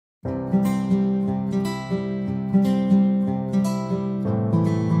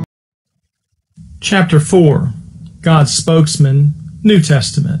Chapter 4. God's Spokesman, New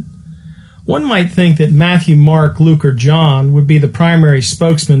Testament. One might think that Matthew, Mark, Luke, or John would be the primary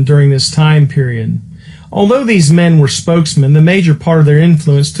spokesman during this time period. Although these men were spokesmen, the major part of their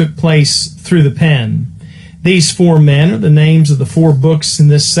influence took place through the pen. These four men are the names of the four books in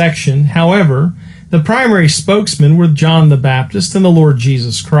this section. However, the primary spokesmen were John the Baptist and the Lord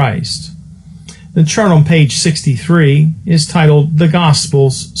Jesus Christ. The chart on page 63 is titled The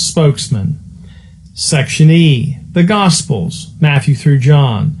Gospels Spokesman. Section E, the Gospels, Matthew through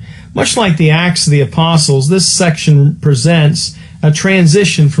John. Much like the Acts of the Apostles, this section presents a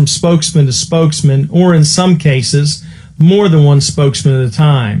transition from spokesman to spokesman, or in some cases, more than one spokesman at a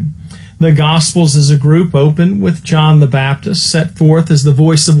time. The Gospels as a group open with John the Baptist, set forth as the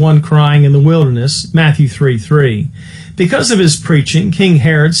voice of one crying in the wilderness, Matthew 3:3. Because of his preaching, King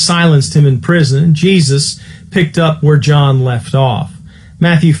Herod silenced him in prison, and Jesus picked up where John left off,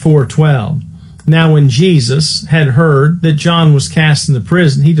 Matthew 4:12. Now when Jesus had heard that John was cast into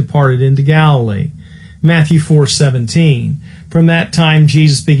prison, he departed into Galilee, Matthew 4:17. From that time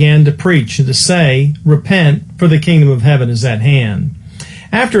Jesus began to preach and to say, Repent, for the kingdom of heaven is at hand.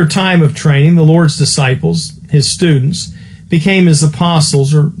 After a time of training, the Lord's disciples, his students, became his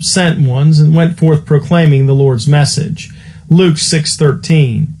apostles or sent ones and went forth proclaiming the Lord's message. Luke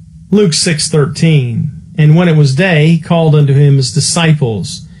 6:13. Luke 6:13. And when it was day, he called unto him his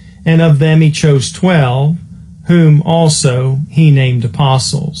disciples, and of them he chose 12, whom also he named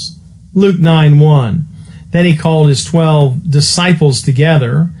apostles. Luke 9:1. Then he called his 12 disciples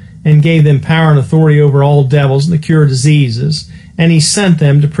together and gave them power and authority over all devils and to cure diseases, and he sent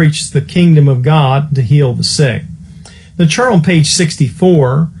them to preach the kingdom of God and to heal the sick. The chart on page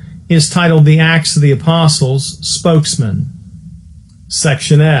 64 is titled The Acts of the Apostles, Spokesman.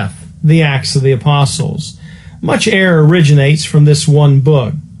 Section F, the Acts of the Apostles. Much error originates from this one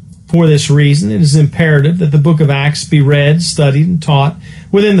book. For this reason, it is imperative that the book of Acts be read, studied, and taught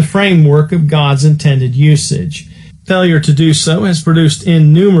within the framework of God's intended usage. Failure to do so has produced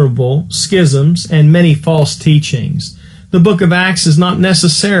innumerable schisms and many false teachings. The book of Acts is not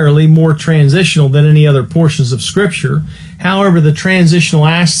necessarily more transitional than any other portions of Scripture. However, the transitional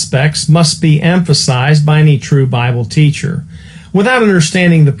aspects must be emphasized by any true Bible teacher. Without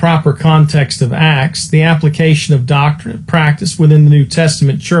understanding the proper context of Acts, the application of doctrine and practice within the New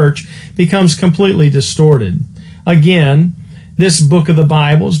Testament church becomes completely distorted. Again, this book of the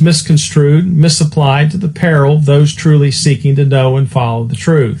Bible is misconstrued, misapplied to the peril of those truly seeking to know and follow the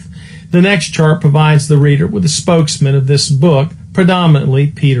truth. The next chart provides the reader with a spokesman of this book, predominantly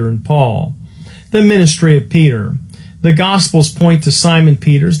Peter and Paul. The ministry of Peter. The Gospels point to Simon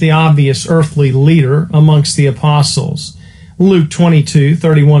Peter as the obvious earthly leader amongst the apostles. Luke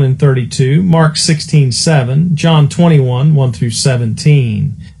 22:31 and 32, Mark 16:7, John 21:1 through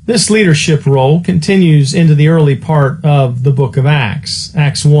 17. This leadership role continues into the early part of the book of Acts.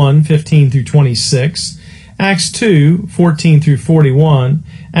 Acts 1:15 through 26, Acts 2:14 through 41,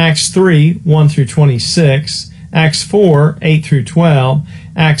 Acts 3:1 through 26, Acts 4:8 through 12,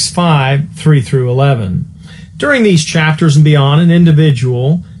 Acts 5:3 through 11. During these chapters and beyond, an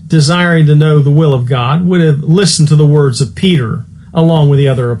individual desiring to know the will of God would have listened to the words of Peter along with the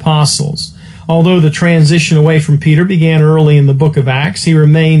other apostles. Although the transition away from Peter began early in the book of Acts, he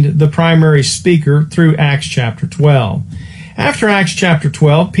remained the primary speaker through Acts chapter 12. After Acts chapter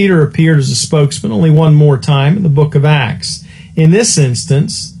 12, Peter appeared as a spokesman only one more time in the book of Acts. In this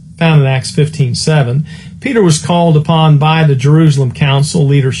instance, found in Acts 15:7, Peter was called upon by the Jerusalem Council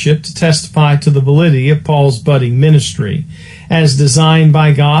leadership to testify to the validity of Paul's budding ministry. As designed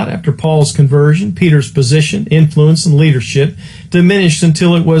by God after Paul's conversion, Peter's position, influence, and leadership diminished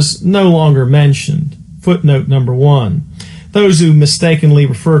until it was no longer mentioned. Footnote number 1. Those who mistakenly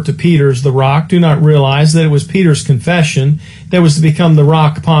refer to Peter as the rock do not realize that it was Peter's confession that was to become the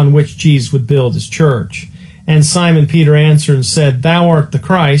rock upon which Jesus would build his church. And Simon Peter answered and said, Thou art the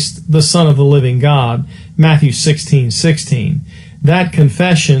Christ, the Son of the living God, Matthew 16:16. That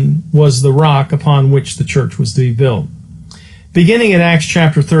confession was the rock upon which the church was to be built. Beginning in Acts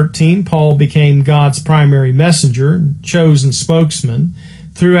chapter 13, Paul became God's primary messenger and chosen spokesman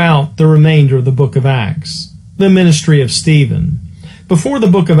throughout the remainder of the book of Acts. The ministry of Stephen. Before the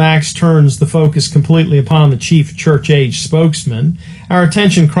book of Acts turns the focus completely upon the chief church-age spokesman, our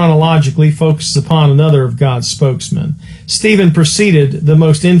attention chronologically focuses upon another of God's spokesmen. Stephen preceded the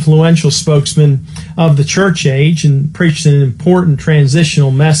most influential spokesman of the church age and preached an important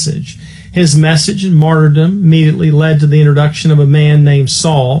transitional message. His message and martyrdom immediately led to the introduction of a man named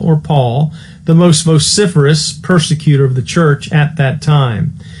Saul, or Paul, the most vociferous persecutor of the church at that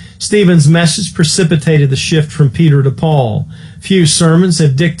time. Stephen's message precipitated the shift from Peter to Paul. Few sermons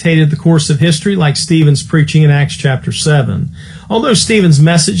have dictated the course of history like Stephen's preaching in Acts chapter 7. Although Stephen's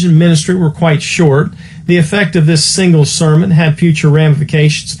message and ministry were quite short, the effect of this single sermon had future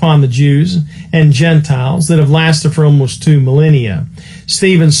ramifications upon the Jews and Gentiles that have lasted for almost 2 millennia.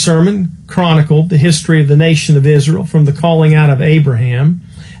 Stephen's sermon chronicled the history of the nation of Israel from the calling out of Abraham,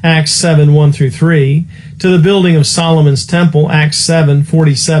 Acts 7, 1 through 3, to the building of Solomon's temple, Acts 7,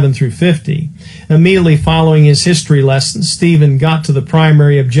 47 through 50. Immediately following his history lesson, Stephen got to the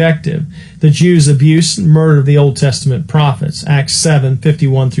primary objective, the Jews' abuse and murder of the Old Testament prophets, Acts 7,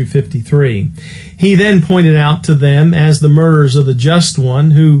 51 through 53. He then pointed out to them as the murderers of the just one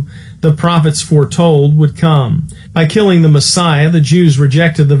who the prophets foretold would come. By killing the Messiah, the Jews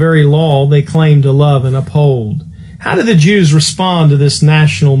rejected the very law they claimed to love and uphold. How did the Jews respond to this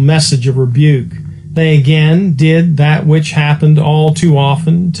national message of rebuke? They again did that which happened all too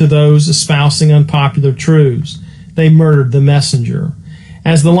often to those espousing unpopular truths. They murdered the messenger.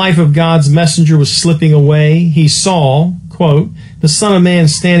 As the life of God's messenger was slipping away, he saw, quote, the Son of Man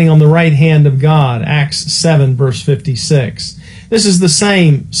standing on the right hand of God, Acts 7, verse 56. This is the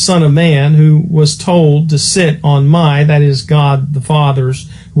same Son of Man who was told to sit on my, that is God the Father's,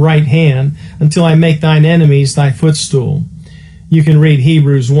 right hand until I make thine enemies thy footstool. You can read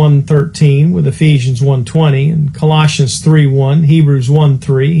Hebrews 1:13 with Ephesians 1:20 and Colossians 3:1, Hebrews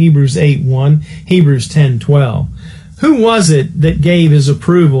 1:3, Hebrews 8:1, Hebrews 10:12. Who was it that gave his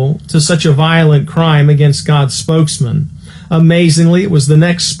approval to such a violent crime against God's spokesman? Amazingly, it was the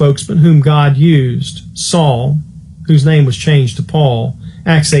next spokesman whom God used, Saul, whose name was changed to Paul,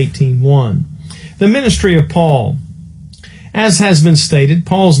 Acts 18:1. The ministry of Paul. As has been stated,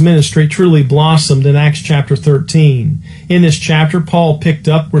 Paul's ministry truly blossomed in Acts chapter 13. In this chapter, Paul picked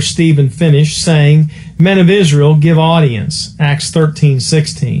up where Stephen finished, saying, Men of Israel, give audience, Acts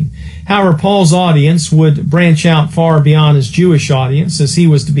 13:16. However, Paul's audience would branch out far beyond his Jewish audience, as he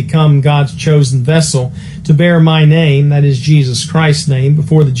was to become God's chosen vessel to bear my name, that is Jesus Christ's name,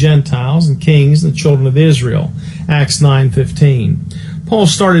 before the Gentiles and kings and the children of Israel, Acts 9:15. Paul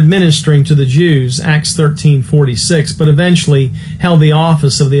started ministering to the Jews, Acts 13:46, but eventually held the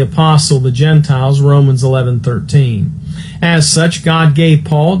office of the apostle of the Gentiles, Romans 11:13. As such, God gave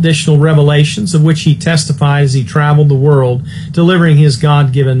Paul additional revelations of which he testified as he traveled the world, delivering his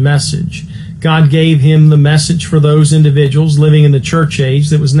God-given message. God gave him the message for those individuals living in the church age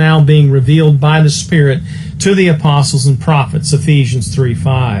that was now being revealed by the Spirit to the apostles and prophets, Ephesians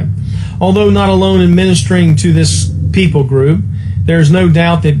 3:5. Although not alone in ministering to this people group, there is no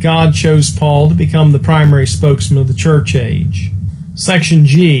doubt that God chose Paul to become the primary spokesman of the church age. Section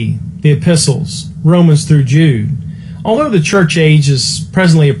G, the epistles, Romans through Jude. Although the church age is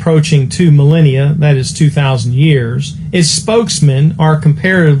presently approaching 2 millennia, that is 2,000 years, its spokesmen are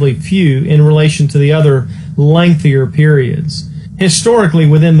comparatively few in relation to the other lengthier periods. Historically,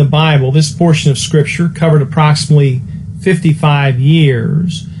 within the Bible, this portion of Scripture covered approximately 55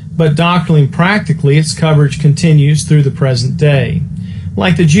 years, but doctrinally and practically its coverage continues through the present day.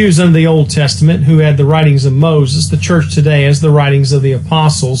 Like the Jews under the Old Testament who had the writings of Moses, the church today has the writings of the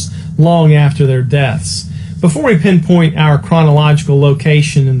apostles long after their deaths. Before we pinpoint our chronological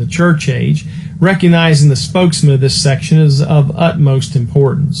location in the church age, recognizing the spokesman of this section is of utmost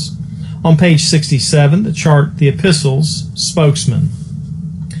importance. On page 67, the chart, the epistles, spokesman.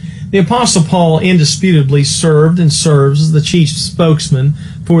 The Apostle Paul indisputably served and serves as the chief spokesman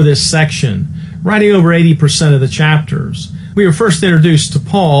for this section, writing over 80% of the chapters. We were first introduced to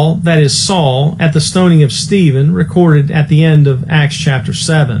Paul, that is Saul, at the stoning of Stephen, recorded at the end of Acts chapter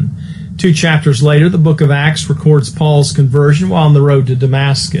 7. 2 chapters later, the book of Acts records Paul's conversion while on the road to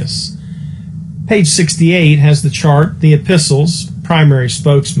Damascus. Page 68 has the chart, the epistles, primary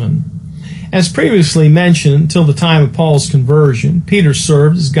spokesman. As previously mentioned, until the time of Paul's conversion, Peter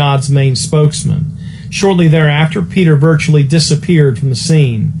served as God's main spokesman. Shortly thereafter, Peter virtually disappeared from the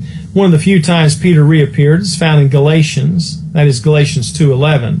scene. One of the few times Peter reappeared is found in Galatians, that is Galatians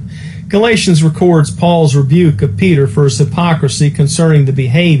 2:11. Galatians records Paul's rebuke of Peter for his hypocrisy concerning the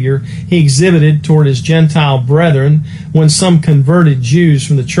behavior he exhibited toward his Gentile brethren when some converted Jews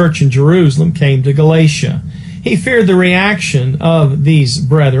from the church in Jerusalem came to Galatia. He feared the reaction of these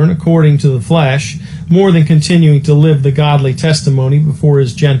brethren, according to the flesh, more than continuing to live the godly testimony before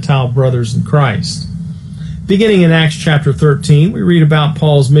his Gentile brothers in Christ. Beginning in Acts chapter 13, we read about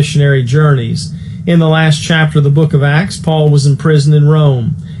Paul's missionary journeys. In the last chapter of the book of Acts, Paul was imprisoned in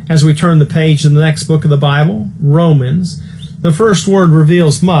Rome. As we turn the page to the next book of the Bible, Romans, the first word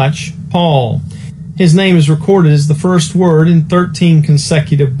reveals much, Paul. His name is recorded as the first word in 13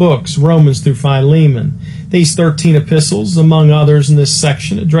 consecutive books, Romans through Philemon. These 13 epistles, among others in this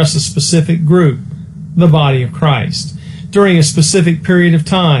section, address a specific group, the body of Christ, during a specific period of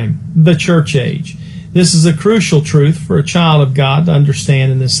time, the church age. This is a crucial truth for a child of God to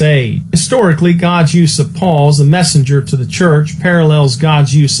understand in this age. Historically, God's use of Paul as a messenger to the church parallels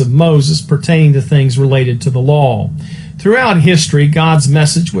God's use of Moses pertaining to things related to the law. Throughout history, God's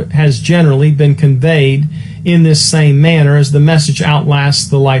message has generally been conveyed in this same manner as the message outlasts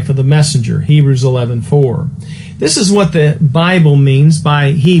the life of the messenger, Hebrews 11:4. This is what the Bible means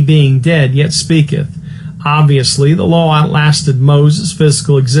by he being dead yet speaketh. Obviously, the law outlasted Moses'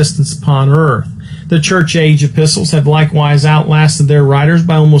 physical existence upon earth. The church age epistles have likewise outlasted their writers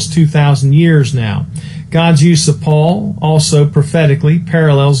by almost 2,000 years now. God's use of Paul also prophetically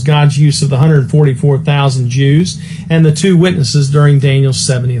parallels God's use of the 144,000 Jews and the 2 witnesses during Daniel's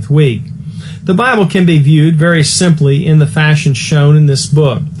 70th week. The Bible can be viewed very simply in the fashion shown in this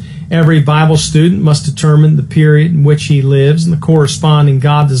book. Every Bible student must determine the period in which he lives and the corresponding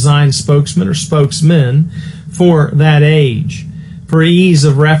God-designed spokesman or spokesmen for that age. For ease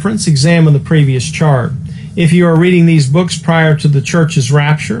of reference, examine the previous chart. If you are reading these books prior to the church's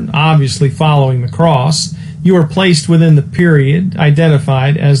rapture, and obviously following the cross, you are placed within the period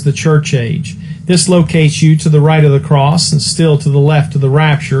identified as the church age. This locates you to the right of the cross and still to the left of the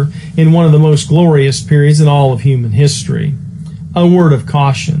rapture in one of the most glorious periods in all of human history. A word of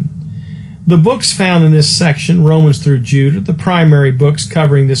caution. The books found in this section, Romans through Jude, are the primary books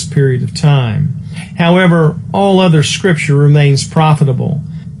covering this period of time. However, all other Scripture remains profitable.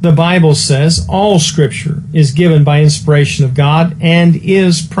 The Bible says all Scripture is given by inspiration of God and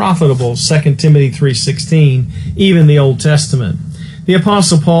is profitable, 2 Timothy 3:16, even the Old Testament. The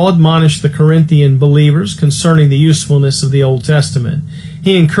Apostle Paul admonished the Corinthian believers concerning the usefulness of the Old Testament.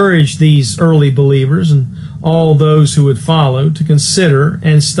 He encouraged these early believers and all those who would follow to consider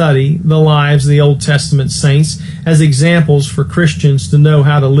and study the lives of the Old Testament saints as examples for Christians to know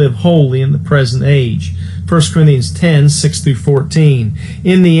how to live holy in the present age. 1 Corinthians 10:6-14.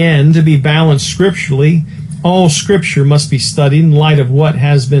 In the end, to be balanced scripturally, all Scripture must be studied in light of what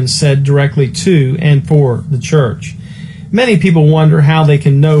has been said directly to and for the church. Many people wonder how they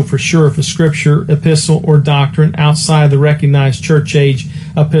can know for sure if a Scripture, epistle, or doctrine outside the recognized church age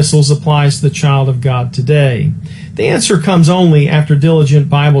epistles applies to the child of God today. The answer comes only after diligent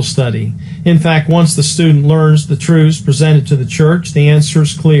Bible study. In fact, once the student learns the truths presented to the church, the answer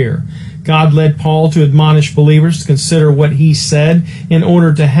is clear. God led Paul to admonish believers to consider what he said in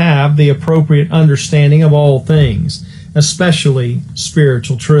order to have the appropriate understanding of all things, especially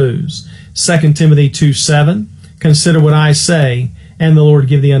spiritual truths. 2 Timothy 2:7, consider what I say, and the Lord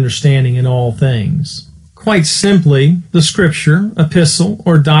give thee understanding in all things. Quite simply, the Scripture, epistle,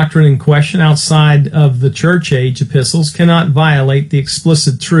 or doctrine in question outside of the church age epistles cannot violate the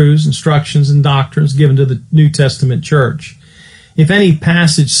explicit truths, instructions, and doctrines given to the New Testament church. If any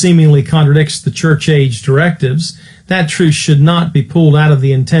passage seemingly contradicts the church age directives, that truth should not be pulled out of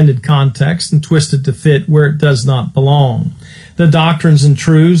the intended context and twisted to fit where it does not belong. The doctrines and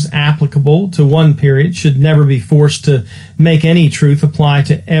truths applicable to one period should never be forced to make any truth apply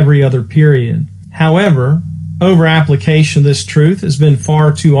to every other period. However, over-application of this truth has been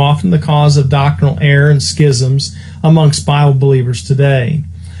far too often the cause of doctrinal error and schisms amongst Bible believers today.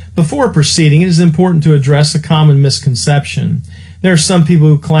 Before proceeding, it is important to address a common misconception. There are some people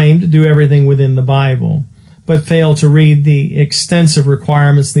who claim to do everything within the Bible, but fail to read the extensive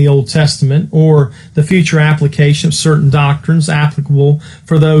requirements in the Old Testament or the future application of certain doctrines applicable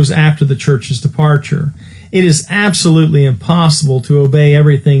for those after the church's departure. It is absolutely impossible to obey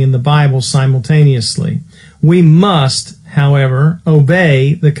everything in the Bible simultaneously. We must, however,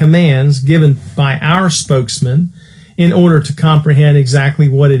 obey the commands given by our spokesman in order to comprehend exactly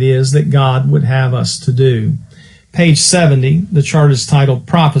what it is that God would have us to do. Page 70, the chart is titled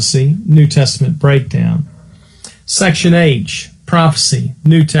Prophecy, New Testament Breakdown. Section H, Prophecy,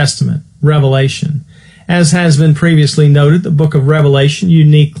 New Testament, Revelation. As has been previously noted, the book of Revelation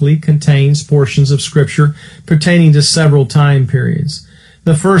uniquely contains portions of Scripture pertaining to several time periods.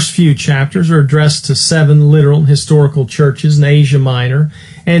 The first few chapters are addressed to 7 literal historical churches in Asia Minor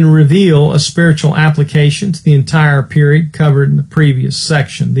and reveal a spiritual application to the entire period covered in the previous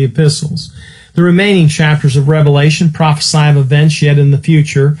section, the epistles. The remaining chapters of Revelation prophesy of events yet in the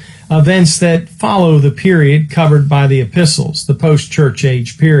future, events that follow the period covered by the epistles, the post-church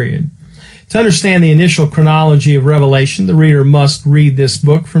age period. To understand the initial chronology of Revelation, the reader must read this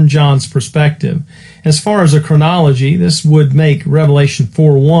book from John's perspective. As far as a chronology, this would make Revelation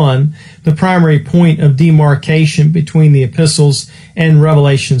 4:1 the primary point of demarcation between the epistles and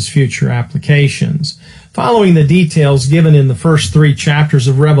Revelation's future applications. Following the details given in the first 3 chapters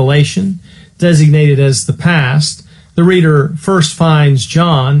of Revelation, designated as the past, the reader first finds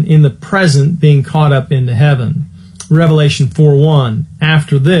John in the present being caught up into heaven. Revelation 4:1,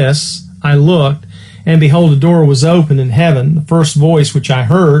 "After this I looked, and behold, a door was opened in heaven. The first voice which I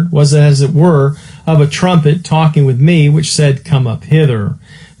heard was as it were of a trumpet talking with me, which said, Come up hither."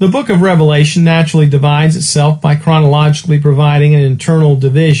 The book of Revelation naturally divides itself by chronologically providing an internal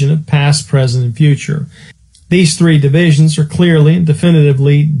division of past, present, and future. These three divisions are clearly and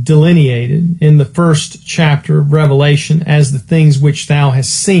definitively delineated in the first chapter of Revelation as the things which thou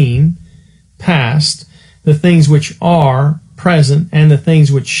hast seen, past, the things which are, present, and the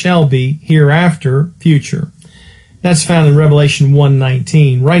things which shall be, hereafter, future. That's found in Revelation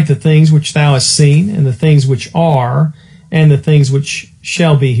 1:19. "Write the things which thou hast seen, and the things which are, and the things which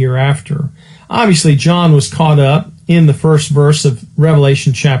shall be hereafter." Obviously, John was caught up in the first verse of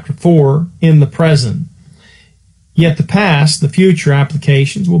Revelation chapter 4 in the present. Yet the past, the future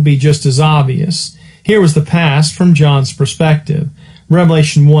applications will be just as obvious. Here was the past from John's perspective.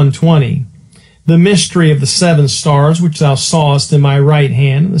 Revelation 1:20. "The mystery of the 7 stars which thou sawest in my right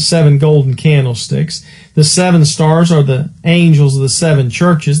hand, and the 7 golden candlesticks. The 7 stars are the angels of the 7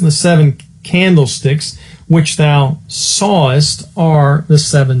 churches, and the 7 candlesticks which thou sawest are the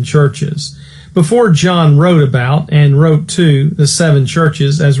 7 churches." Before John wrote about and wrote to the 7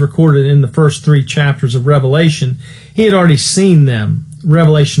 churches, as recorded in the first 3 chapters of Revelation, he had already seen them.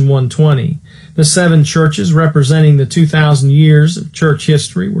 Revelation 1:20. The 7 churches, representing the 2,000 years of church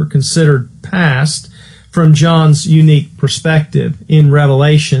history, were considered past from John's unique perspective in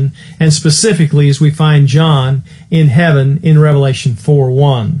Revelation, and specifically as we find John in heaven in Revelation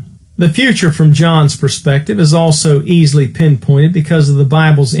 4:1. The future from John's perspective is also easily pinpointed because of the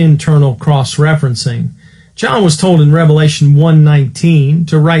Bible's internal cross-referencing. John was told in Revelation 1:19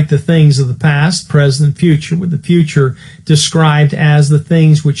 to write the things of the past, present, and future, with the future described as the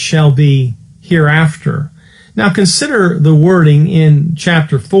things which shall be hereafter. Now consider the wording in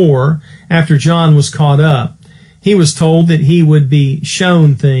chapter 4 after John was caught up. He was told that he would be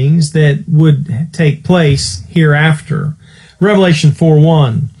shown things that would take place hereafter. Revelation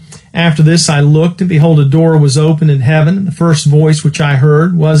 4:1. "After this I looked, and behold, a door was opened in heaven, and the first voice which I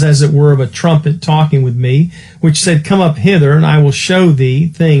heard was as it were of a trumpet talking with me, which said, Come up hither, and I will show thee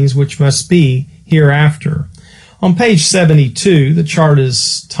things which must be hereafter." On page 72, the chart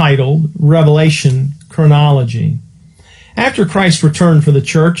is titled Revelation Chronology. After Christ returned for the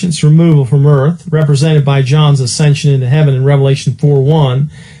church and its removal from earth, represented by John's ascension into heaven in Revelation 4:1,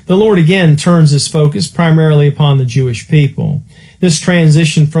 the Lord again turns his focus primarily upon the Jewish people. This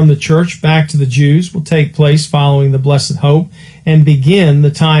transition from the church back to the Jews will take place following the blessed hope and begin the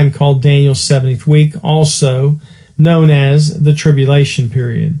time called Daniel's 70th week, also known as the tribulation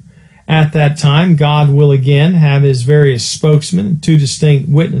period. At that time, God will again have his various spokesmen and 2 distinct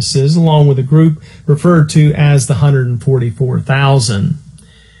witnesses, along with a group referred to as the 144,000.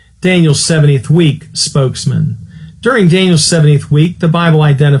 Daniel's 70th week spokesman. During Daniel's 70th week, the Bible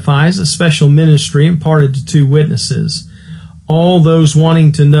identifies a special ministry imparted to 2 witnesses. All those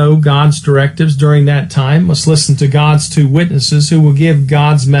wanting to know God's directives during that time must listen to God's 2 witnesses who will give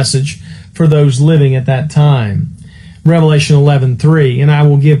God's message for those living at that time. Revelation 11:3, "And I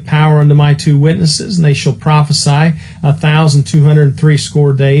will give power unto my 2 witnesses, and they shall prophesy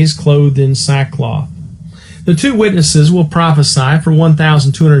 1,260 days, clothed in sackcloth." The 2 witnesses will prophesy for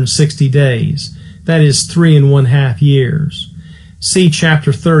 1,260 days. That is 3½ years. See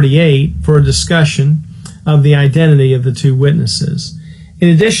chapter 38 for a discussion of the identity of the 2 witnesses. In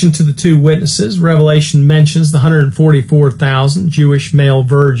addition to the 2 witnesses, Revelation mentions the 144,000 Jewish male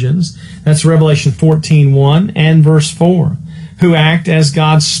virgins. That's Revelation 14:1 and verse 4, who act as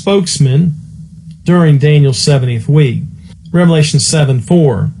God's spokesmen during Daniel's 70th week. Revelation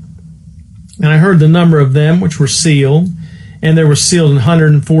 7:4, "And I heard the number of them which were sealed, and there were sealed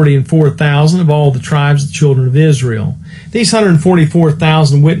 144,000 of all the tribes of the children of Israel." These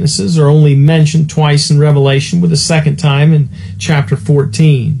 144,000 witnesses are only mentioned twice in Revelation, with a second time in chapter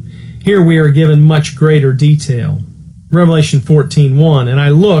 14. Here we are given much greater detail. Revelation 14:1, "And I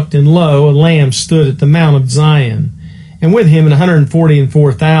looked, and lo, a Lamb stood at the Mount of Zion, and with him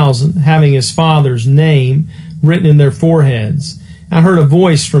 144,000, having his Father's name written in their foreheads. I heard a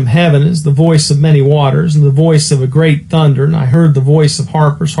voice from heaven as the voice of many waters, and the voice of a great thunder, and I heard the voice of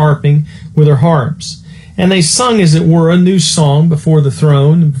harpers harping with their harps. And they sung as it were a new song before the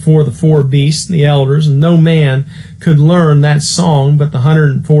throne, and before the 4 beasts and the elders, and no man could learn that song but the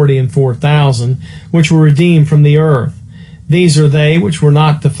 144,000, which were redeemed from the earth. These are they which were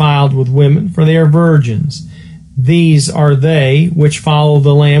not defiled with women, for they are virgins. These are they which follow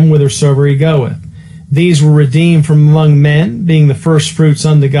the Lamb whithersoever he goeth. These were redeemed from among men, being the firstfruits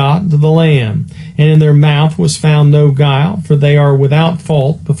unto God and to the Lamb. And in their mouth was found no guile, for they are without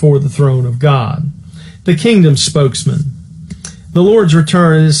fault before the throne of God. The kingdom spokesman. The Lord's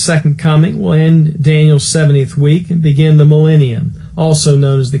return at his second coming will end Daniel's 70th week and begin the millennium, also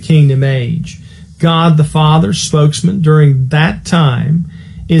known as the kingdom age. God the Father, spokesman during that time,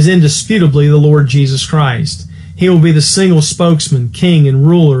 is indisputably the Lord Jesus Christ. He will be the single spokesman, king, and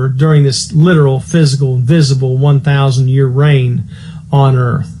ruler during this literal, physical, visible 1,000-year reign on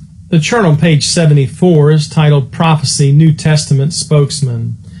earth. The chart on page 74 is titled Prophecy, New Testament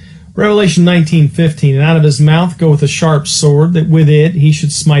Spokesman. Revelation 19:15, and out of his mouth goeth a sharp sword, that with it he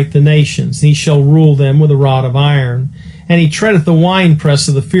should smite the nations. He shall rule them with a rod of iron. And he treadeth the winepress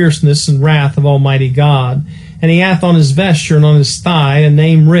of the fierceness and wrath of Almighty God. And he hath on his vesture and on his thigh a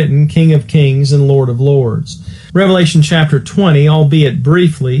name written, King of Kings and Lord of Lords. Revelation chapter 20, albeit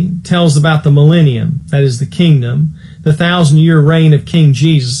briefly, tells about the millennium, that is the kingdom, the 1,000-year reign of King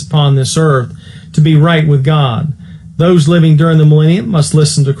Jesus upon this earth, to be right with God. Those living during the millennium must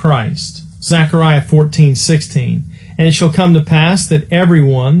listen to Christ. Zechariah 14:16. And it shall come to pass that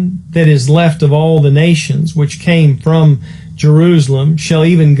everyone that is left of all the nations which came from Jerusalem shall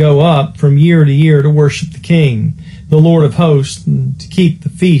even go up from year to year to worship the King, the Lord of hosts, and to keep the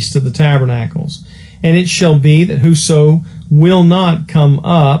feast of the tabernacles. And it shall be that whoso will not come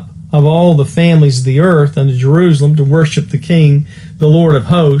up of all the families of the earth unto Jerusalem to worship the King, the Lord of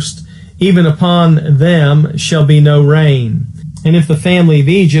hosts, even upon them shall be no rain. And if the family of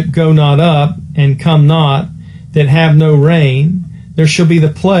Egypt go not up, and come not, that have no rain, there shall be the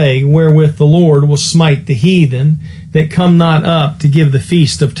plague wherewith the Lord will smite the heathen that come not up to give the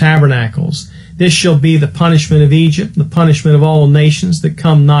feast of tabernacles. This shall be the punishment of Egypt, the punishment of all nations that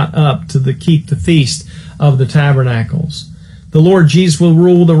come not up to keep the feast of the tabernacles. The Lord Jesus will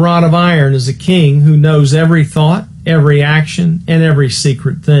rule with a rod of iron as a king who knows every thought, every action, and every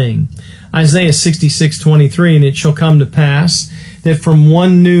secret thing. Isaiah 66:23, and it shall come to pass that from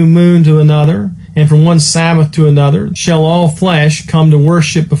one new moon to another, and from one Sabbath to another, shall all flesh come to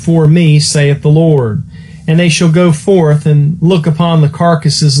worship before me, saith the Lord. And they shall go forth and look upon the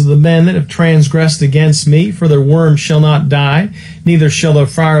carcasses of the men that have transgressed against me, for their worm shall not die, neither shall their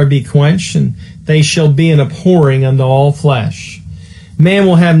fire be quenched, and they shall be an abhorring unto all flesh. Man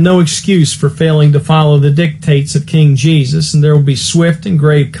will have no excuse for failing to follow the dictates of King Jesus, and there will be swift and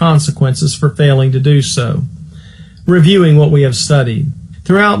grave consequences for failing to do so. Reviewing what we have studied.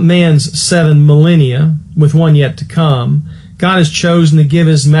 Throughout man's 7 millennia, with one yet to come, God has chosen to give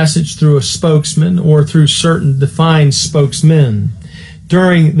his message through a spokesman or through certain defined spokesmen.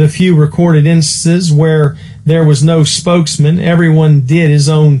 During the few recorded instances where there was no spokesman, everyone did his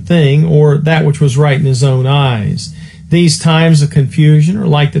own thing or that which was right in his own eyes. These times of confusion are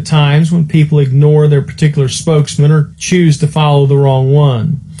like the times when people ignore their particular spokesman or choose to follow the wrong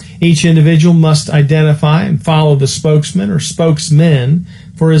one. Each individual must identify and follow the spokesman or spokesmen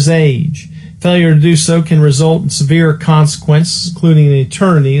for his age. Failure to do so can result in severe consequences, including an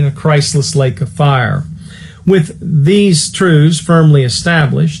eternity in a Christless lake of fire. With these truths firmly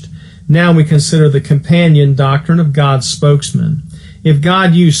established, now we consider the companion doctrine of God's spokesman. If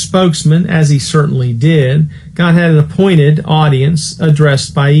God used spokesmen, as he certainly did, God had an appointed audience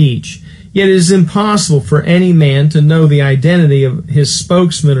addressed by each. Yet it is impossible for any man to know the identity of his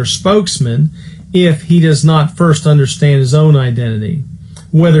spokesman or spokesman if he does not first understand his own identity,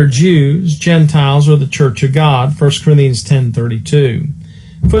 whether Jews, Gentiles, or the Church of God, 1 Corinthians 10:32.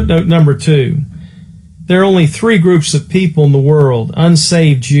 Footnote number 2. There are only 3 groups of people in the world: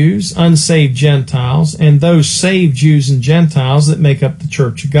 unsaved Jews, unsaved Gentiles, and those saved Jews and Gentiles that make up the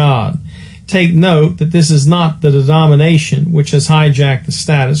Church of God. Take note that this is not the denomination which has hijacked the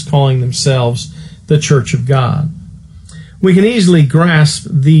status, calling themselves the Church of God. We can easily grasp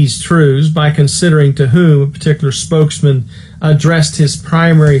these truths by considering to whom a particular spokesman addressed his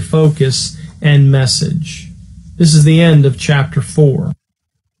primary focus and message. This is the end of chapter 4.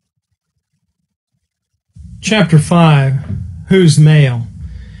 Chapter 5, Who's Male?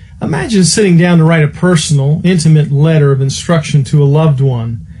 Imagine sitting down to write a personal, intimate letter of instruction to a loved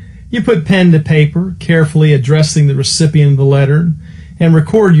one. You put pen to paper, carefully addressing the recipient of the letter, and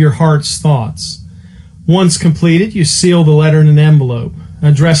record your heart's thoughts. Once completed, you seal the letter in an envelope,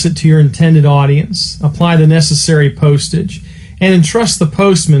 address it to your intended audience, apply the necessary postage, and entrust the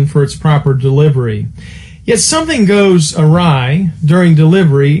postman for its proper delivery. Yet something goes awry during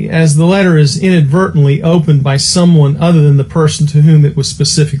delivery as the letter is inadvertently opened by someone other than the person to whom it was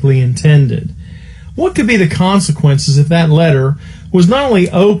specifically intended. What could be the consequences if that letter was not only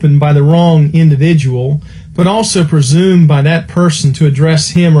opened by the wrong individual, but also presumed by that person to address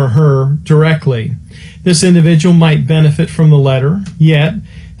him or her directly. This individual might benefit from the letter, yet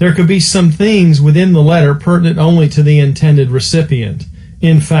there could be some things within the letter pertinent only to the intended recipient.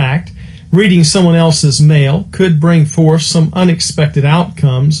 In fact, reading someone else's mail could bring forth some unexpected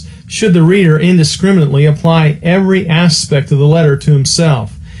outcomes should the reader indiscriminately apply every aspect of the letter to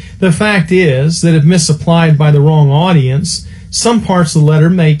himself. The fact is that if misapplied by the wrong audience, some parts of the letter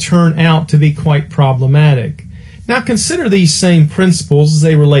may turn out to be quite problematic. Now consider these same principles as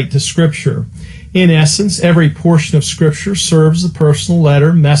they relate to Scripture. In essence, every portion of Scripture serves a personal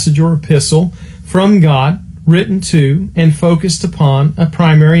letter, message, or epistle from God, written to and focused upon a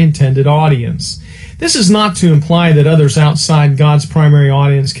primary intended audience. This is not to imply that others outside God's primary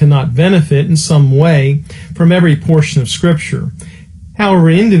audience cannot benefit in some way from every portion of Scripture. However,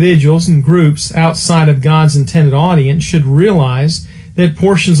 individuals and groups outside of God's intended audience should realize that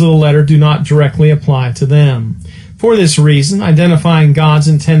portions of the letter do not directly apply to them. For this reason, identifying God's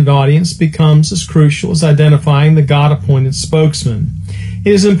intended audience becomes as crucial as identifying the God-appointed spokesman.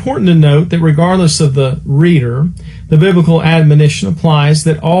 It is important to note that regardless of the reader, the biblical admonition applies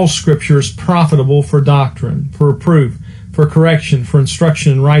that all Scripture is profitable for doctrine, for reproof, for correction, for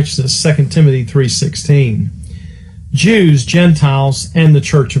instruction in righteousness, 2 Timothy 3:16. Jews, Gentiles, and the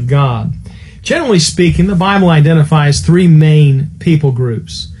Church of God. Generally speaking, the Bible identifies three main people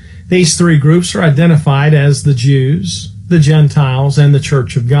groups. These three groups are identified as the Jews, the Gentiles, and the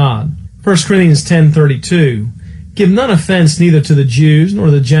Church of God. 1 Corinthians 10:32, give none offense neither to the Jews,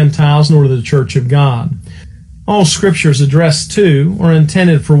 nor the Gentiles, nor to the Church of God. All Scriptures addressed to or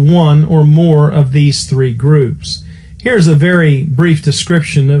intended for one or more of these three groups. Here's a very brief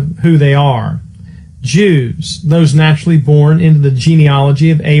description of who they are. Jews, those naturally born into the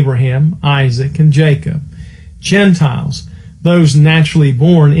genealogy of Abraham, Isaac, and Jacob. Gentiles, those naturally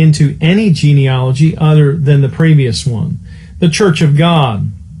born into any genealogy other than the previous one. The Church of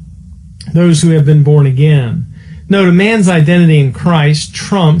God, those who have been born again. Note, a man's identity in Christ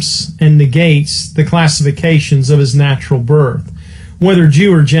trumps and negates the classifications of his natural birth. Whether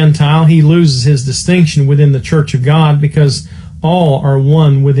Jew or Gentile, he loses his distinction within the Church of God because all are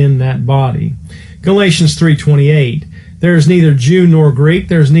one within that body. Galatians 3:28, there is neither Jew nor Greek,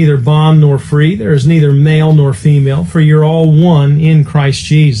 there is neither bond nor free, there is neither male nor female, for you're all one in Christ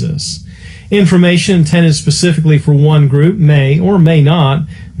Jesus. Information intended specifically for one group may or may not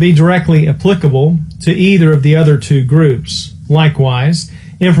be directly applicable to either of the other two groups. Likewise,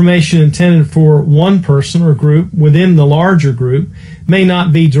 information intended for one person or group within the larger group may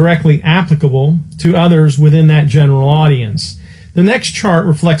not be directly applicable to others within that general audience. The next chart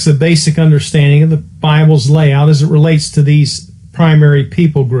reflects a basic understanding of the Bible's layout as it relates to these primary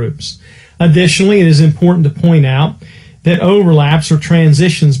people groups. Additionally, it is important to point out that overlaps or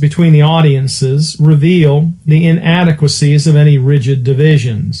transitions between the audiences reveal the inadequacies of any rigid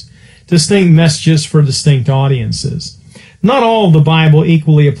divisions. Distinct messages for distinct audiences. Not all of the Bible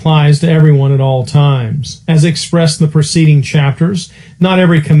equally applies to everyone at all times. As expressed in the preceding chapters, not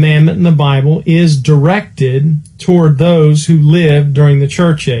every commandment in the Bible is directed toward those who live during the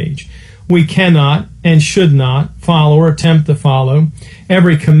church age. We cannot and should not follow or attempt to follow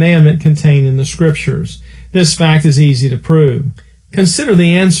every commandment contained in the Scriptures. This fact is easy to prove. Consider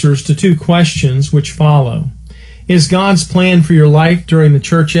the answers to two questions which follow. Is God's plan for your life during the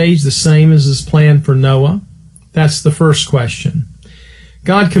church age the same as His plan for Noah? That's the first question.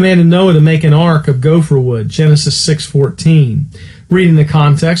 God commanded Noah to make an ark of gopher wood, Genesis 6:14. Reading the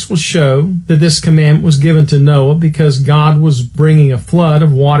context will show that this commandment was given to Noah because God was bringing a flood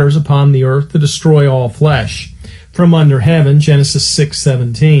of waters upon the earth to destroy all flesh from under heaven, Genesis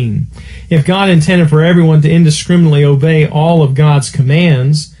 6:17. If God intended for everyone to indiscriminately obey all of God's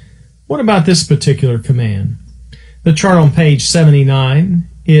commands, what about this particular command? The chart on page 79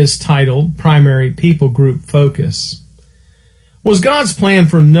 is titled Primary People Group Focus. Was God's plan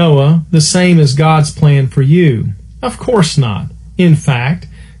for Noah the same as God's plan for you? Of course not. In fact,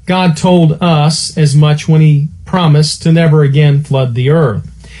 God told us as much when He promised to never again flood the earth.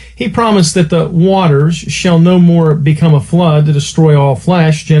 He promised that the waters shall no more become a flood to destroy all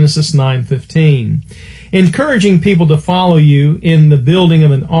flesh, Genesis 9:15. Encouraging people to follow you in the building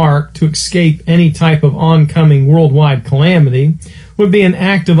of an ark to escape any type of oncoming worldwide calamity would be an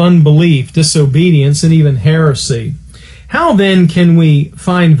act of unbelief, disobedience, and even heresy. How then can we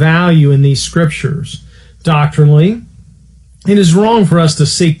find value in these Scriptures? Doctrinally, it is wrong for us to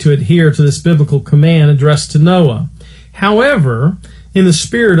seek to adhere to this biblical command addressed to Noah. However, in the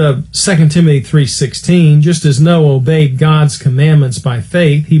spirit of 2 Timothy 3:16, just as Noah obeyed God's commandments by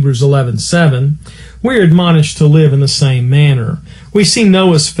faith, Hebrews 11:7, we are admonished to live in the same manner. We see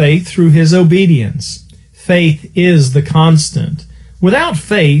Noah's faith through his obedience. Faith is the constant. Without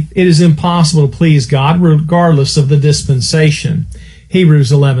faith, it is impossible to please God regardless of the dispensation.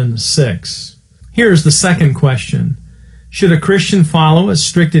 Hebrews 11:6. Here's the second question. Should a Christian follow a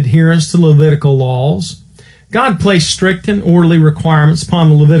strict adherence to Levitical laws? God placed strict and orderly requirements upon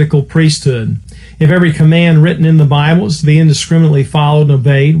the Levitical priesthood. If every command written in the Bible is to be indiscriminately followed and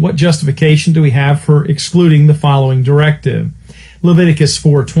obeyed, what justification do we have for excluding the following directive? Leviticus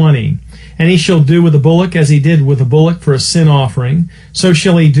 4:20. And he shall do with the bullock as he did with the bullock for a sin offering, so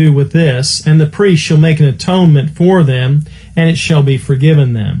shall he do with this, and the priest shall make an atonement for them, and it shall be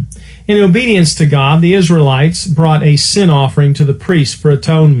forgiven them. In obedience to God, the Israelites brought a sin offering to the priest for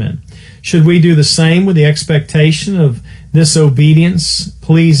atonement. Should we do the same with the expectation of this obedience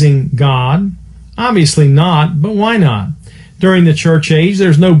pleasing God? Obviously not, but why not? During the church age,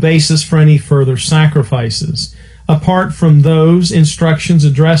 there's no basis for any further sacrifices. Apart from those instructions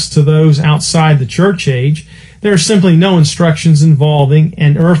addressed to those outside the church age, there are simply no instructions involving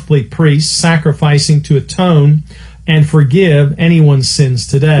an earthly priest sacrificing to atone and forgive anyone's sins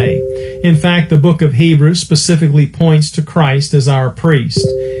today. In fact, the book of Hebrews specifically points to Christ as our priest.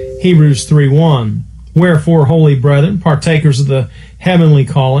 Hebrews 3:1. Wherefore, holy brethren, partakers of the heavenly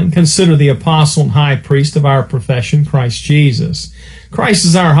calling, consider the apostle and high priest of our profession, Christ Jesus. Christ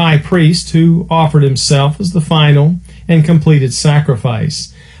is our high priest who offered himself as the final and completed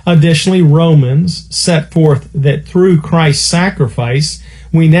sacrifice. Additionally, Romans set forth that through Christ's sacrifice,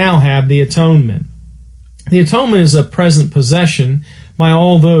 we now have the atonement. The atonement is a present possession by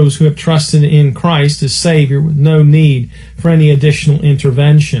all those who have trusted in Christ as Savior with no need for any additional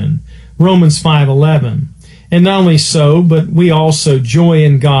intervention. Romans 5:11. And not only so, but we also joy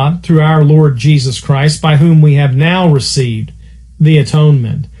in God through our Lord Jesus Christ, by whom we have now received the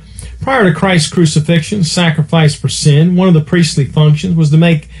atonement. Prior to Christ's crucifixion, sacrifice for sin, one of the priestly functions was to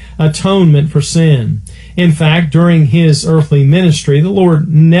make atonement for sin. In fact, during his earthly ministry, the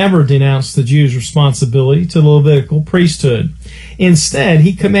Lord never denounced the Jews' responsibility to the Levitical priesthood. Instead,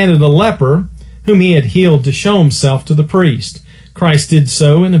 he commanded a leper whom he had healed to show himself to the priest. Christ did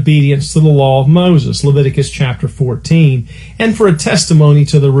so in obedience to the law of Moses, Leviticus chapter 14, and for a testimony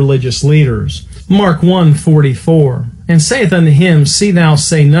to the religious leaders. Mark 1:44, and saith unto him, See thou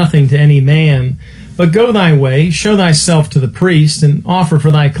say nothing to any man, but go thy way, show thyself to the priest, and offer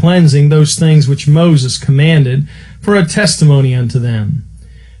for thy cleansing those things which Moses commanded, for a testimony unto them.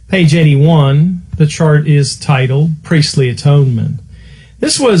 Page 81, the chart is titled Priestly Atonement.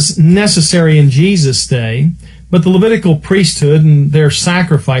 This was necessary in Jesus' day, but the Levitical priesthood and their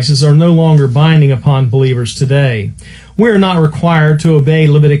sacrifices are no longer binding upon believers today. We are not required to obey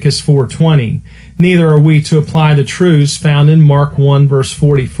Leviticus 4:20. Neither are we to apply the truths found in Mark 1 verse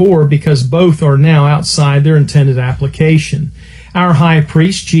 44, because both are now outside their intended application. Our high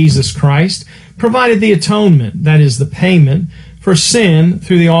priest, Jesus Christ, provided the atonement, that is the payment, for sin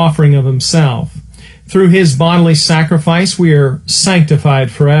through the offering of himself. Through his bodily sacrifice, we are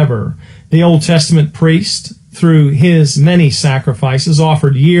sanctified forever. The Old Testament priest, through his many sacrifices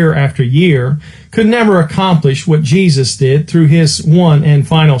offered year after year, could never accomplish what Jesus did through his one and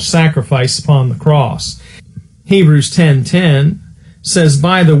final sacrifice upon the cross. Hebrews 10:10 says,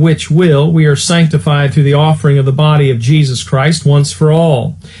 By the which will we are sanctified through the offering of the body of Jesus Christ once for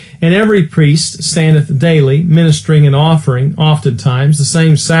all. And every priest standeth daily, ministering and offering, oftentimes, the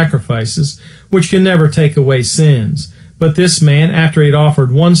same sacrifices, which can never take away sins. But this man, after he had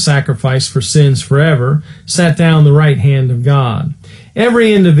offered one sacrifice for sins forever, sat down on the right hand of God.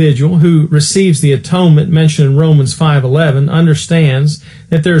 Every individual who receives the atonement mentioned in Romans 5:11 understands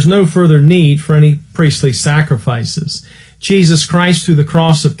that there is no further need for any priestly sacrifices. Jesus Christ, through the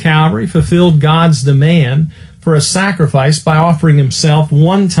cross of Calvary, fulfilled God's demand for a sacrifice by offering himself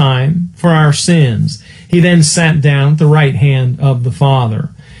one time for our sins. He then sat down at the right hand of the Father.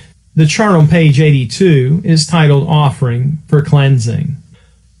 The chart on page 82 is titled Offering for Cleansing.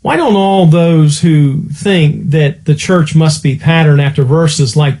 Why don't all those who think that the church must be patterned after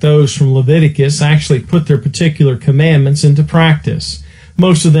verses like those from Leviticus actually put their particular commandments into practice?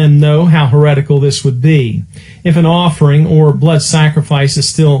 Most of them know how heretical this would be. If an offering or blood sacrifice is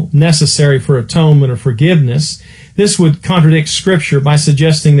still necessary for atonement or forgiveness, this would contradict Scripture by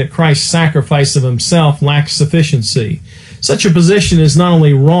suggesting that Christ's sacrifice of himself lacks sufficiency. Such a position is not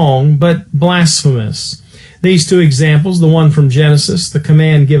only wrong, but blasphemous. These two examples, the one from Genesis, the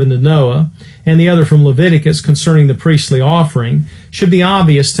command given to Noah, and the other from Leviticus concerning the priestly offering, should be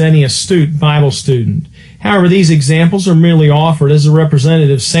obvious to any astute Bible student. However, these examples are merely offered as a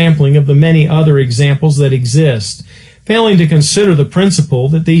representative sampling of the many other examples that exist. Failing to consider the principle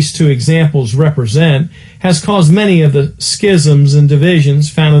that these two examples represent has caused many of the schisms and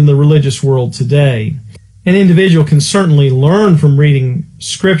divisions found in the religious world today. An individual can certainly learn from reading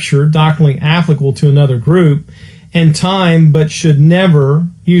Scripture doctrinally applicable to another group and time, but should never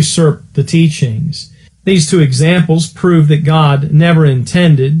usurp the teachings. These two examples prove that God never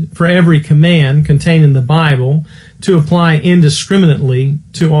intended for every command contained in the Bible to apply indiscriminately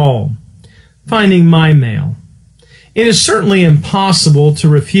to all. Finding my male. It is certainly impossible to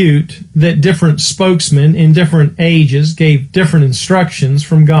refute that different spokesmen in different ages gave different instructions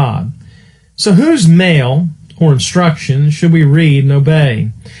from God. So whose mail or instruction should we read and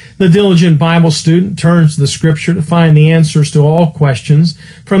obey? The diligent Bible student turns to the Scripture to find the answers to all questions,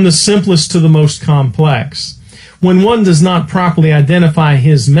 from the simplest to the most complex. When one does not properly identify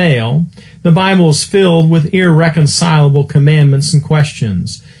his mail, the Bible is filled with irreconcilable commandments and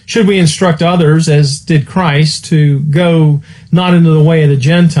questions. Should we instruct others, as did Christ, to go not into the way of the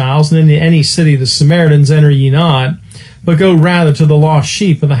Gentiles, and into any city of the Samaritans enter ye not, but go rather to the lost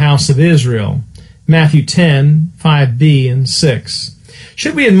sheep of the house of Israel? Matthew 10, 5b and 6.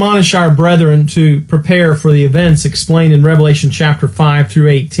 Should we admonish our brethren to prepare for the events explained in Revelation chapter 5 through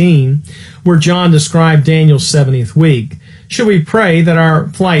 18, where John described Daniel's 70th week? Should we pray that our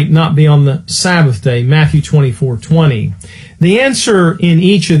flight not be on the Sabbath day? Matthew 24:20. The answer in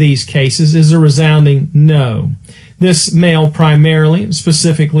each of these cases is a resounding no. This mail primarily and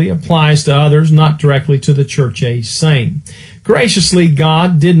specifically applies to others, not directly to the church-age saint. Graciously,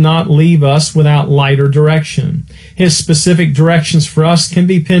 God did not leave us without light or direction. His specific directions for us can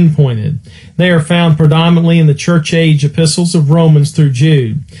be pinpointed. They are found predominantly in the church-age epistles of Romans through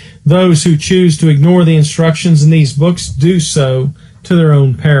Jude. Those who choose to ignore the instructions in these books do so to their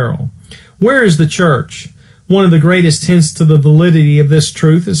own peril. Where is the church? One of the greatest hints to the validity of this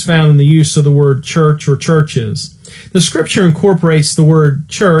truth is found in the use of the word church or churches. The Scripture incorporates the word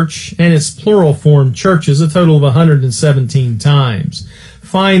church and its plural form churches a total of 117 times.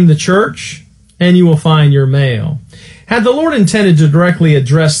 Find the church, and you will find your mail. Had the Lord intended to directly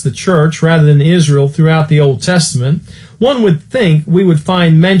address the church rather than Israel throughout the Old Testament, one would think we would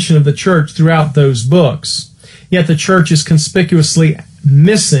find mention of the church throughout those books. Yet the church is conspicuously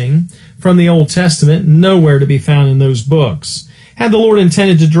missing from the Old Testament, nowhere to be found in those books. Had the Lord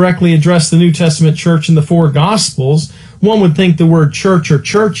intended to directly address the New Testament church in the four Gospels, one would think the word church or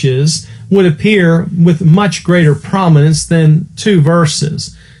churches would appear with much greater prominence than two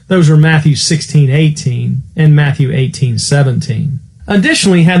verses. Those are Matthew 16:18 and Matthew 18:17.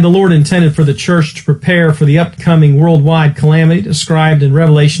 Additionally, had the Lord intended for the church to prepare for the upcoming worldwide calamity described in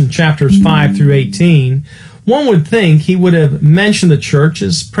Revelation chapters 5 through 18, one would think he would have mentioned the church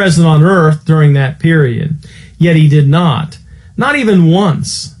as present on earth during that period. Yet he did not. Not even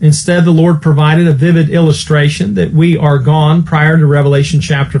once. Instead, the Lord provided a vivid illustration that we are gone prior to Revelation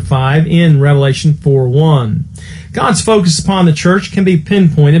chapter 5 in Revelation 4:1. God's focus upon the church can be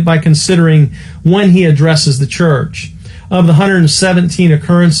pinpointed by considering when he addresses the church. Of the 117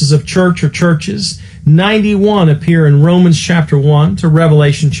 occurrences of church or churches, 91 appear in Romans chapter 1 to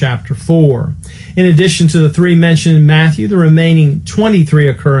Revelation chapter 4. In addition to the three mentioned in Matthew, the remaining 23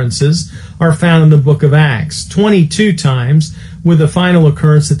 occurrences are found in the book of Acts, 22 times, with the final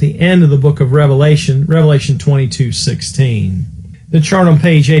occurrence at the end of the book of Revelation, Revelation 22:16. The chart on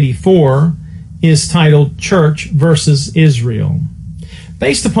page 84 is titled Church versus Israel.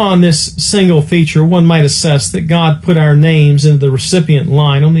 Based upon this single feature, one might assess that God put our names into the recipient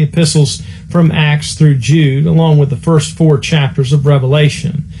line on the epistles from Acts through Jude, along with the first 4 chapters of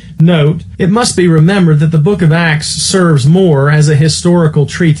Revelation. Note, it must be remembered that the book of Acts serves more as a historical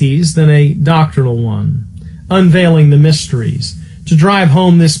treatise than a doctrinal one, unveiling the mysteries. To drive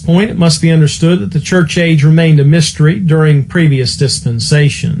home this point, it must be understood that the church age remained a mystery during previous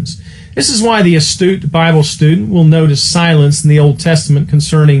dispensations. This is why the astute Bible student will notice silence in the Old Testament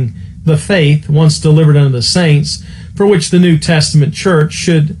concerning the faith once delivered unto the saints, for which the New Testament church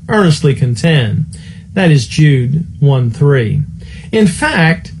should earnestly contend. That is Jude 1:3. In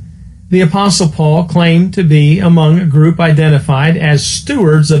fact, the Apostle Paul claimed to be among a group identified as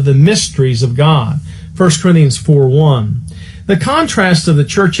stewards of the mysteries of God. 1 Corinthians 4:1. The contrast of the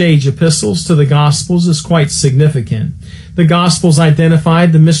church age epistles to the Gospels is quite significant. The Gospels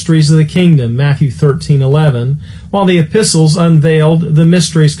identified the mysteries of the kingdom, Matthew 13:11, while the epistles unveiled the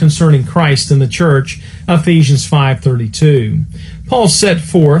mysteries concerning Christ and the church, Ephesians 5:32. Paul set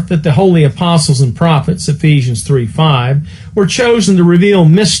forth that the holy apostles and prophets, Ephesians 3:5, were chosen to reveal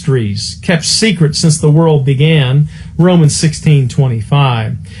mysteries kept secret since the world began, Romans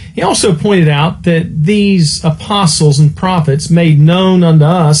 16:25. He also pointed out that these apostles and prophets made known unto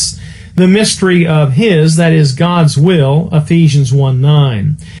us the mystery of His, that is, God's will, Ephesians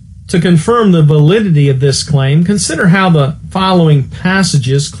 1:9. To confirm the validity of this claim, consider how the following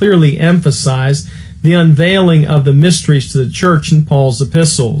passages clearly emphasize the unveiling of the mysteries to the church in Paul's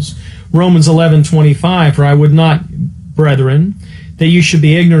epistles. Romans 11:25, for I would not, brethren, that you should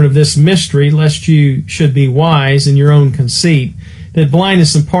be ignorant of this mystery, lest you should be wise in your own conceit, that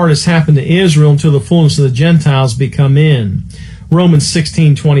blindness in part has happened to Israel until the fullness of the Gentiles be come in. Romans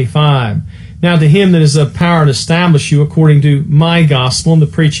 16:25. Now to him that is of power to establish you according to my gospel and the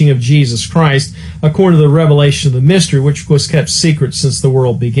preaching of Jesus Christ, according to the revelation of the mystery, which was kept secret since the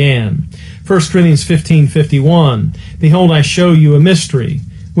world began. 1 Corinthians 15:51. Behold, I show you a mystery.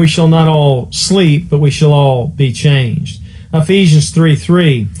 We shall not all sleep, but we shall all be changed. Ephesians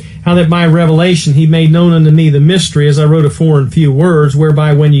 3:3. How that by revelation he made known unto me the mystery, as I wrote afore in few words,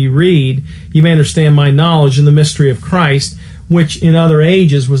 whereby when ye read, ye may understand my knowledge in the mystery of Christ, which in other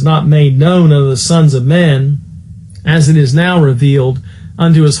ages was not made known unto the sons of men, as it is now revealed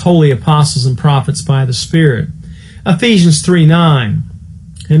unto his holy apostles and prophets by the Spirit. Ephesians 3:9.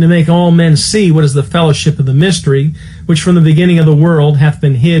 And to make all men see what is the fellowship of the mystery, which from the beginning of the world hath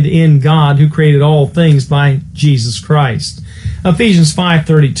been hid in God, who created all things by Jesus Christ. Ephesians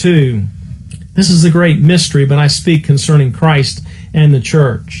 5:32. This is a great mystery, but I speak concerning Christ and the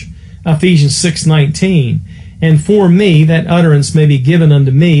church. Ephesians 6:19. And for me that utterance may be given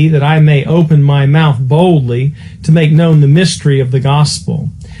unto me, that I may open my mouth boldly to make known the mystery of the gospel.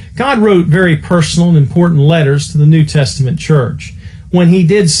 God wrote very personal and important letters to the New Testament church. When he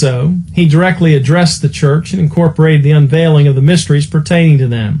did so, he directly addressed the church and incorporated the unveiling of the mysteries pertaining to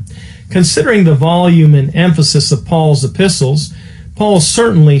them. Considering the volume and emphasis of Paul's epistles, Paul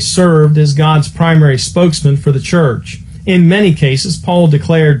certainly served as God's primary spokesman for the church. In many cases, Paul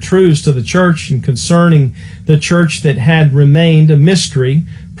declared truths to the church and concerning the church that had remained a mystery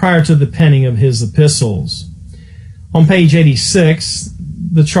prior to the penning of his epistles. On page 86,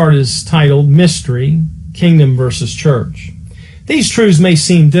 the chart is titled Mystery, Kingdom versus Church. These truths may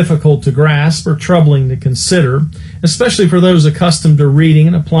seem difficult to grasp or troubling to consider, especially for those accustomed to reading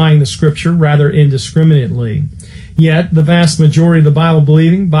and applying the Scripture rather indiscriminately. Yet, the vast majority of the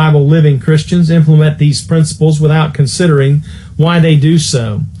Bible-believing, Bible-living Christians implement these principles without considering why they do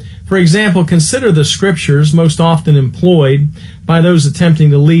so. For example, consider the Scriptures most often employed by those attempting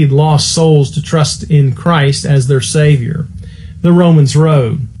to lead lost souls to trust in Christ as their Savior. The Romans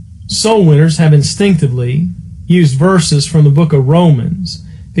Road. Soul winners have instinctively used verses from the book of Romans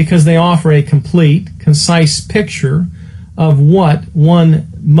because they offer a complete, concise picture of what one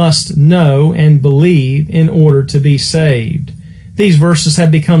must know and believe in order to be saved. These verses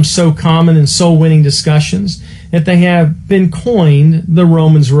have become so common in soul-winning discussions that they have been coined the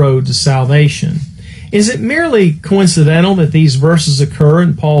Romans Road to salvation. Is it merely coincidental that these verses occur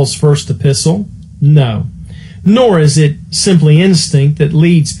in Paul's first epistle? No. Nor is it simply instinct that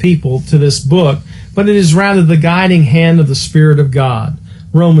leads people to this book, but it is rather the guiding hand of the Spirit of God.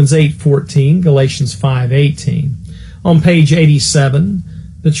 Romans 8:14, Galatians 5:18. On page 87,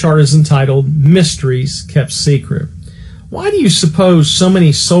 the chart is entitled Mysteries Kept Secret. Why do you suppose so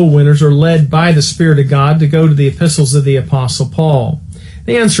many soul winners are led by the Spirit of God to go to the epistles of the Apostle Paul?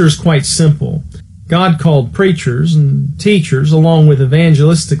 The answer is quite simple. God called preachers and teachers, along with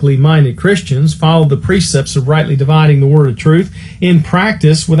evangelistically minded Christians, followed the precepts of rightly dividing the word of truth in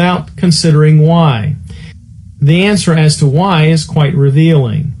practice without considering why. The answer as to why is quite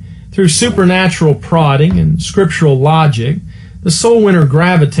revealing. Through supernatural prodding and scriptural logic, the soul winner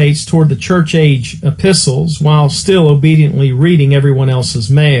gravitates toward the church-age epistles while still obediently reading everyone else's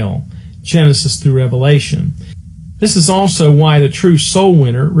mail, Genesis through Revelation. This is also why the true soul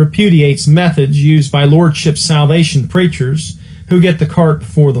winner repudiates methods used by Lordship salvation preachers who get the cart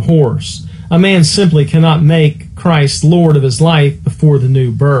before the horse. A man simply cannot make Christ Lord of his life before the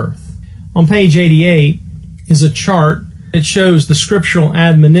new birth. On page 88 is a chart that shows the scriptural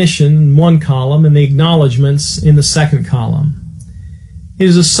admonition in one column and the acknowledgments in the second column. It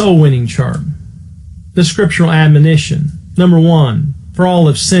is a soul-winning chart. The scriptural admonition. Number 1. For all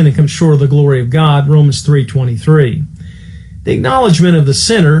have sinned and come short of the glory of God, Romans 3:23. The acknowledgement of the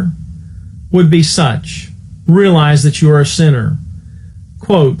sinner would be such. Realize that you are a sinner.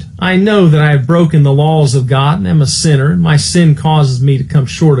 Quote, I know that I have broken the laws of God and am a sinner, and my sin causes me to come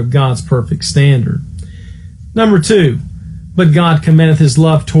short of God's perfect standard. Number 2, but God commendeth his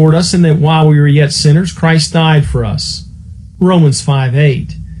love toward us, in that while we were yet sinners, Christ died for us. Romans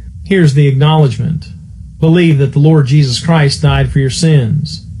 5:8. Here's the acknowledgement. Believe that the Lord Jesus Christ died for your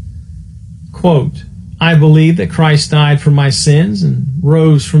sins. Quote, I believe that Christ died for my sins and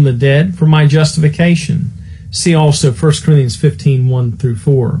rose from the dead for my justification. See also 1 Corinthians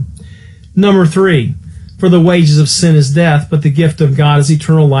 15:1-4. Number 3, for the wages of sin is death, but the gift of God is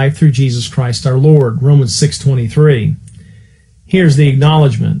eternal life through Jesus Christ our Lord. Romans 6:23. Here's the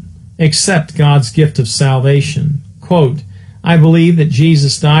acknowledgement. accept God's gift of salvation. Quote, I believe that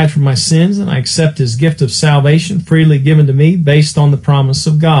Jesus died for my sins, and I accept his gift of salvation freely given to me based on the promise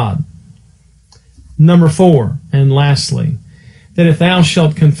of God. Number 4, and lastly, that if thou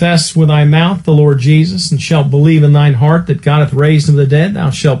shalt confess with thy mouth the Lord Jesus, and shalt believe in thine heart that God hath raised him from the dead, thou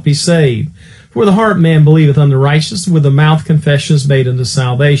shalt be saved. For with the heart man believeth unto righteousness, and with the mouth confession is made unto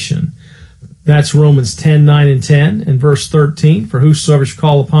salvation. That's Romans 10, 9, and 10, and verse 13, for whosoever shall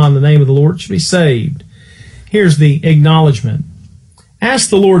call upon the name of the Lord shall be saved. Here's the acknowledgement. Ask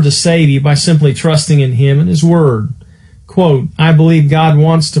the Lord to save you by simply trusting in him and his word. Quote, I believe God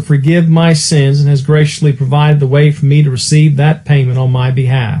wants to forgive my sins and has graciously provided the way for me to receive that payment on my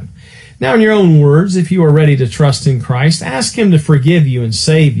behalf. Now, in your own words, if you are ready to trust in Christ, ask him to forgive you and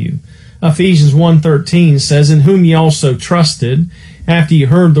save you. Ephesians 1:13 says, in whom ye also trusted, after ye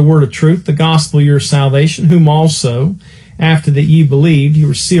heard the word of truth, the gospel of your salvation, whom also, after that ye believed, you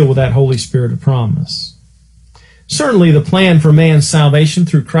were sealed with that Holy Spirit of promise. Certainly the plan for man's salvation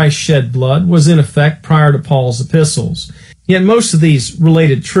through Christ's shed blood was in effect prior to Paul's epistles. Yet most of these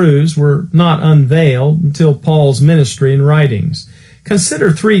related truths were not unveiled until Paul's ministry and writings.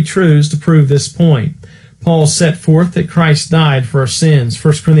 Consider 3 truths to prove this point. Paul set forth that Christ died for our sins,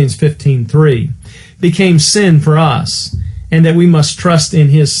 1 Corinthians 15:3, became sin for us, and that we must trust in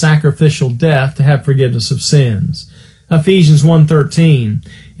his sacrificial death to have forgiveness of sins. Ephesians 1:13,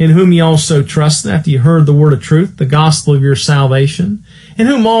 in whom ye also trusted, after ye heard the word of truth, the gospel of your salvation, in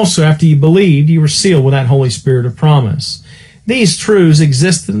whom also, after ye believed, ye were sealed with that Holy Spirit of promise. These truths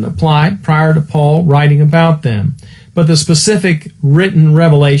existed and applied prior to Paul writing about them, but the specific written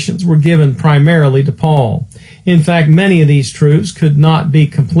revelations were given primarily to Paul. In fact, many of these truths could not be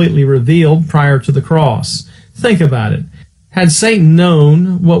completely revealed prior to the cross. Think about it. Had Satan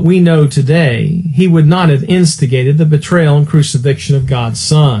known what we know today, he would not have instigated the betrayal and crucifixion of God's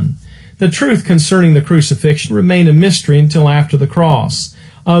Son. The truth concerning the crucifixion remained a mystery until after the cross.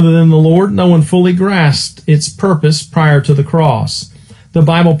 Other than the Lord, no one fully grasped its purpose prior to the cross. The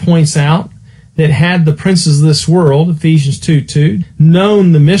Bible points out that had the princes of this world, Ephesians 2:2,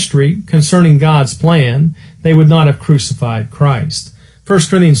 known the mystery concerning God's plan, they would not have crucified Christ. 1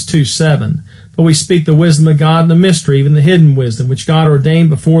 Corinthians 2:7, but we speak the wisdom of God in the mystery, even the hidden wisdom, which God ordained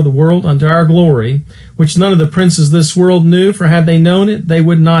before the world unto our glory, which none of the princes of this world knew, for had they known it, they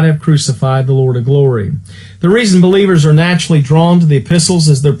would not have crucified the Lord of glory. The reason believers are naturally drawn to the epistles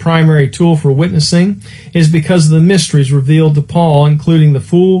as their primary tool for witnessing is because of the mysteries revealed to Paul, including the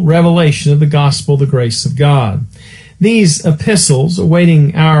full revelation of the gospel of the grace of God. These epistles,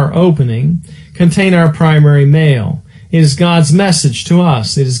 awaiting our opening, contain our primary mail. It is God's message to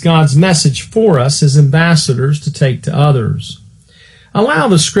us. It is God's message for us as ambassadors to take to others. Allow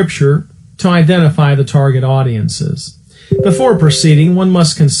the Scripture to identify the target audiences. Before proceeding, one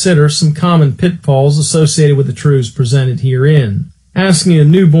must consider some common pitfalls associated with the truths presented herein. Asking a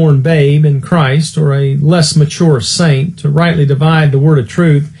newborn babe in Christ or a less mature saint to rightly divide the word of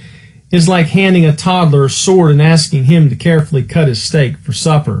truth is like handing a toddler a sword and asking him to carefully cut his steak for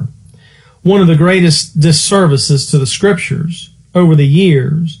supper. One of the greatest disservices to the Scriptures over the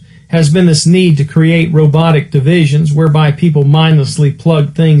years has been this need to create robotic divisions whereby people mindlessly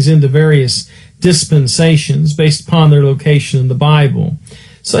plug things into various dispensations based upon their location in the Bible.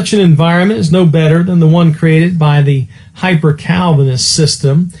 Such an environment is no better than the one created by the hyper-Calvinist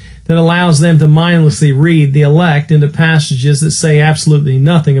system that allows them to mindlessly read the elect into passages that say absolutely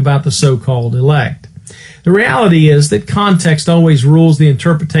nothing about the so-called elect. The reality is that context always rules the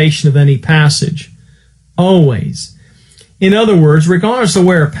interpretation of any passage. Always. In other words, regardless of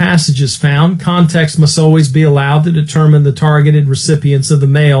where a passage is found, context must always be allowed to determine the targeted recipients of the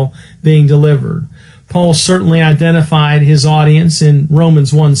mail being delivered. Paul certainly identified his audience in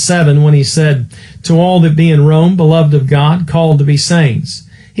Romans 1:7 when he said, "To all that be in Rome, beloved of God, called to be saints."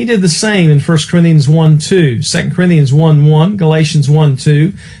 He did the same in 1 Corinthians 1:2, 2 Corinthians 1:1, Galatians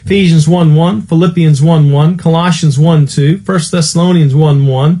 1:2, Ephesians 1:1, Philippians 1:1, Colossians 1:2, 1 Thessalonians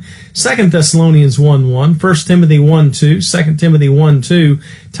 1:1, 2 Thessalonians 1:1, 1 Timothy 1:2, 2 Timothy 1:2,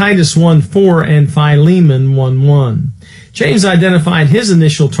 Titus 1:4, and Philemon 1:1. James identified his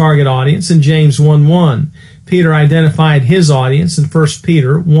initial target audience in James 1:1. Peter identified his audience in 1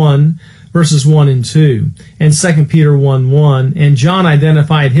 Peter 1, verses 1 and 2, and 2 Peter 1:1, and John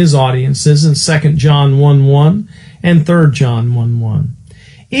identified his audiences in 2 John 1:1 and 3 John 1:1.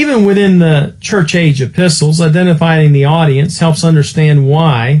 Even within the church age epistles, identifying the audience helps understand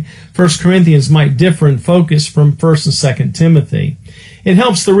why 1 Corinthians might differ in focus from 1 and 2 Timothy. It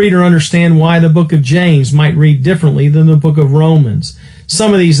helps the reader understand why the book of James might read differently than the book of Romans.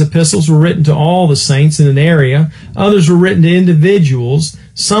 Some of these epistles were written to all the saints in an area. Others were written to individuals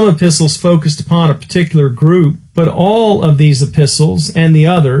Some epistles focused upon a particular group, but all of these epistles and the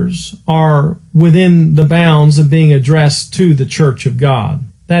others are within the bounds of being addressed to the church of God.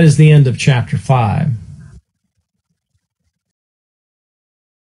 That is the end of chapter 5.